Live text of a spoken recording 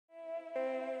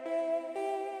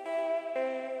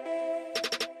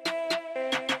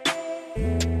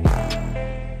Minus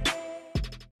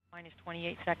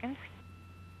 28 seconds.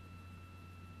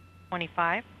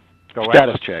 25. Go Status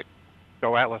Atlas. check.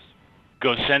 Go Atlas.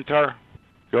 Go Centaur.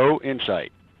 Go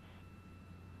InSight.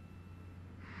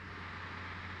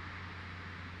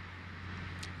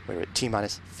 We're at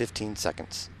T-minus 15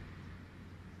 seconds.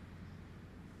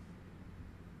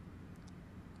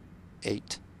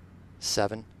 8,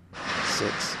 7,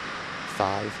 6,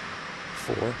 5,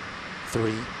 4,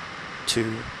 3, 2,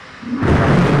 1,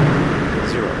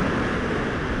 0.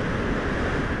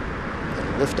 And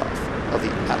liftoff of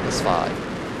the Atlas V,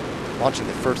 launching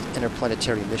the first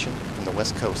interplanetary mission from the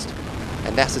West Coast.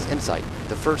 And NASA's InSight,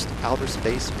 the first outer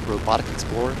space robotic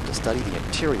explorer to study the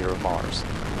interior of Mars.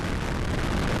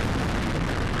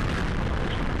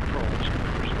 Controls.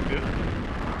 Pressures good.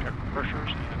 Check the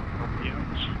pressures and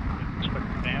RPMs. Expect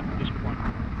the band at this point.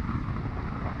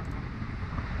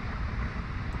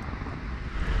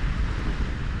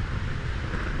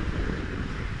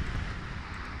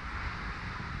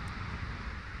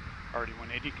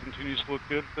 RD-180 continues to look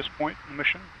good at this point in the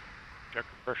mission. Check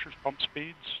the pressures, pump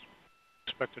speeds,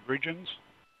 expected regions,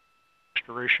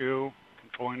 extra ratio,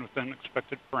 controlling within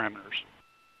expected parameters.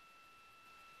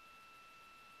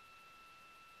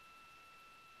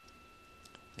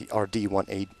 The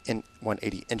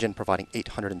RD-180 engine providing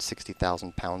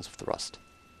 860,000 pounds of thrust.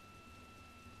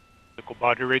 Vehicle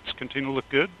body rates continue to look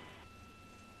good.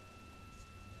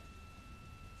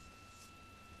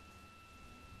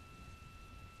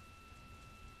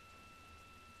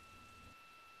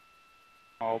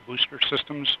 All booster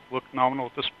systems look nominal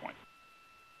at this point.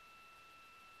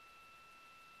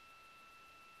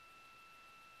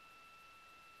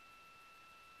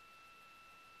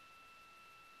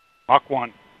 Mach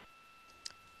 1.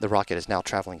 The rocket is now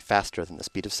traveling faster than the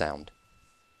speed of sound.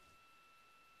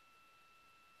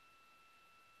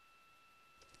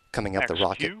 Coming up, the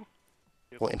rocket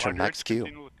will enter max Q.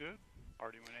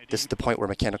 This is the point where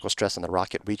mechanical stress on the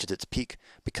rocket reaches its peak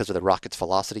because of the rocket's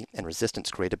velocity and resistance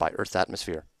created by Earth's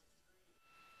atmosphere.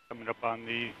 Coming up on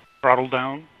the throttle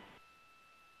down.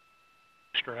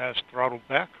 Booster has throttled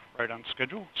back, right on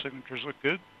schedule. Signatures look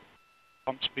good.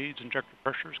 Pump speeds, injector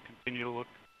pressures continue to look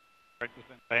right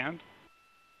within band.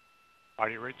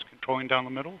 Body rates controlling down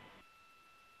the middle.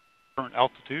 Current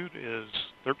altitude is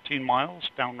 13 miles,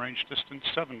 downrange distance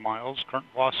 7 miles, current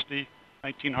velocity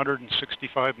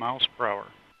 1,965 miles per hour.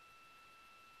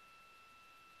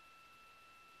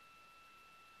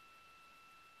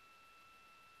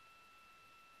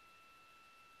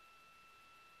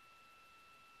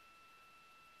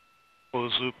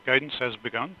 Closed loop guidance has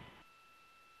begun.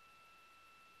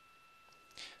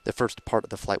 The first part of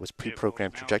the flight was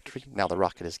pre-programmed trajectory. Now the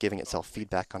rocket is giving itself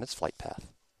feedback on its flight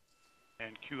path.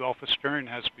 And Q alpha steering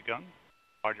has begun.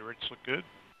 Body rates look good.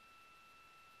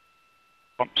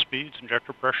 Pump speeds,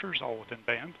 injector pressures, all within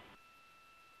band.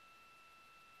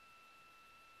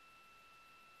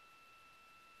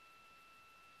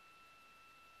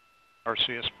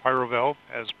 RCS pyro valve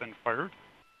has been fired.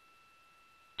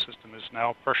 System is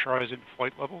now pressurizing to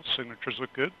flight level. Signatures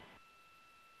look good.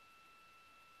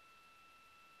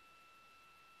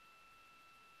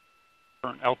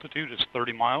 Current altitude is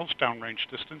 30 miles, downrange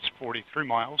distance 43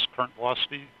 miles, current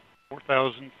velocity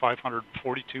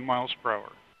 4,542 miles per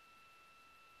hour.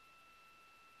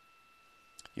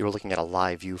 You are looking at a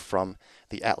live view from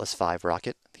the Atlas V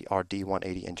rocket. The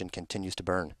RD-180 engine continues to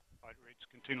burn. Body rates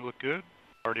continue to look good.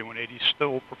 RD-180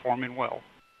 still performing well.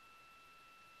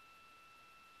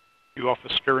 Q alpha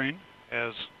steering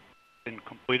has been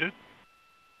completed.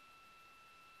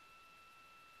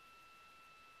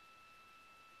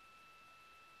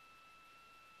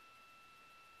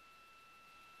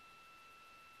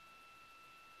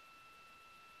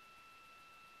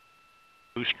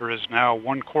 Booster is now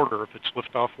 1/4 of its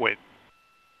liftoff weight.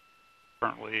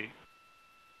 Currently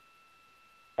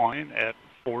flying at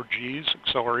 4 G's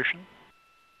acceleration.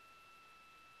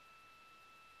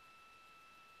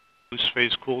 Boost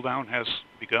phase cooldown has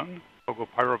begun. Togo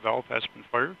pyro valve has been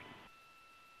fired.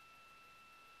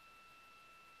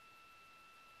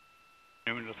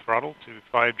 Moving the throttle to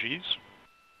 5 G's.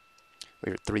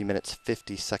 We're 3 minutes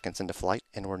 50 seconds into flight,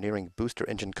 and we're nearing booster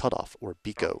engine cutoff, or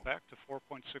BECO. Back to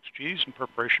 4.6 G's in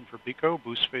preparation for BECO.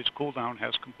 Boost phase cooldown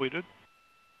has completed.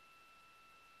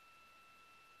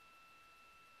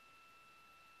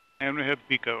 And we have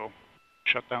BECO.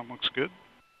 Shutdown looks good.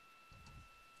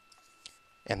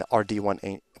 And the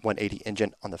RD-180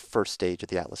 engine on the first stage of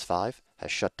the Atlas V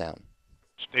has shut down.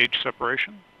 Stage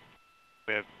separation.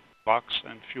 We have box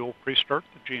and fuel pre-start.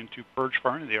 The GN2 purge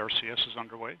firing. The RCS is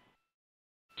underway.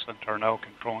 Centaur now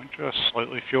controlling just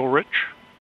slightly fuel rich.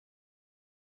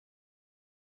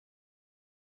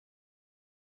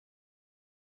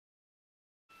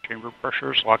 chamber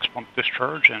pressures, LOX pump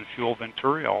discharge, and fuel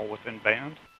venturi all within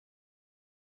band.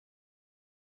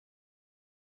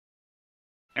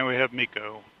 And we have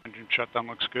MECO. Engine shutdown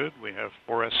looks good. We have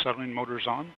 4S settling motors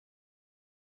on.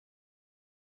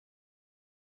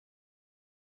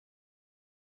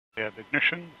 We have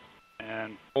ignition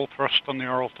and full thrust on the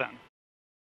RL-10.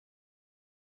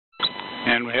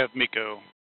 And we have MECO.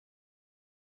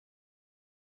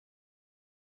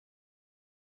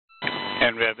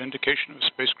 And we have indication of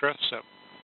spacecraft set.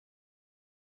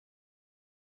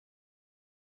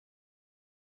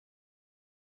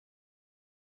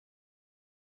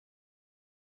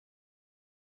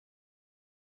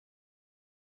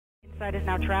 InSight is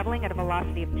now traveling at a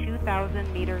velocity of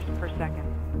 2,000 meters per second.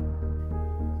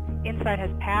 InSight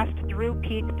has passed through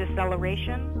peak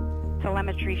deceleration.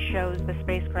 Telemetry shows the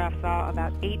spacecraft saw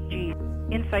about 8 G.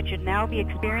 InSight should now be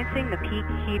experiencing the peak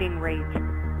heating rate.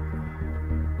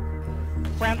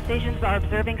 Ground stations are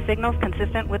observing signals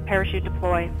consistent with parachute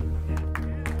deploy.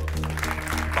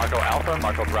 Marco Alpha,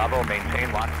 Marco Bravo,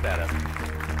 maintain lock status.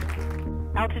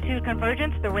 Altitude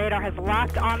convergence, the radar has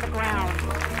locked on the ground.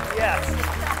 Yes.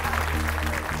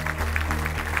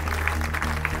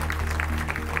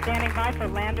 Standing by for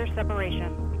lander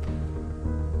separation.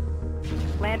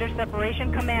 Lander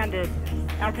separation commanded.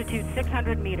 Altitude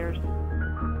 600 meters.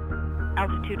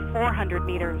 Altitude 400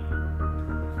 meters.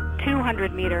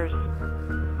 200 meters.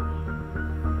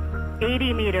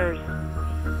 80 meters.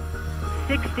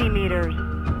 60 meters.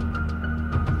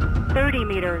 30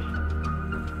 meters.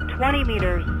 20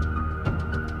 meters.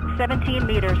 17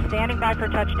 meters. Standing by for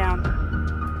touchdown.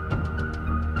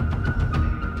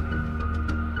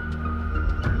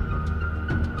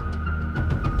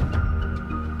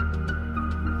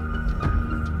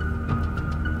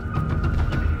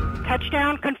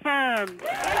 Touchdown confirmed.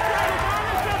 Yeah.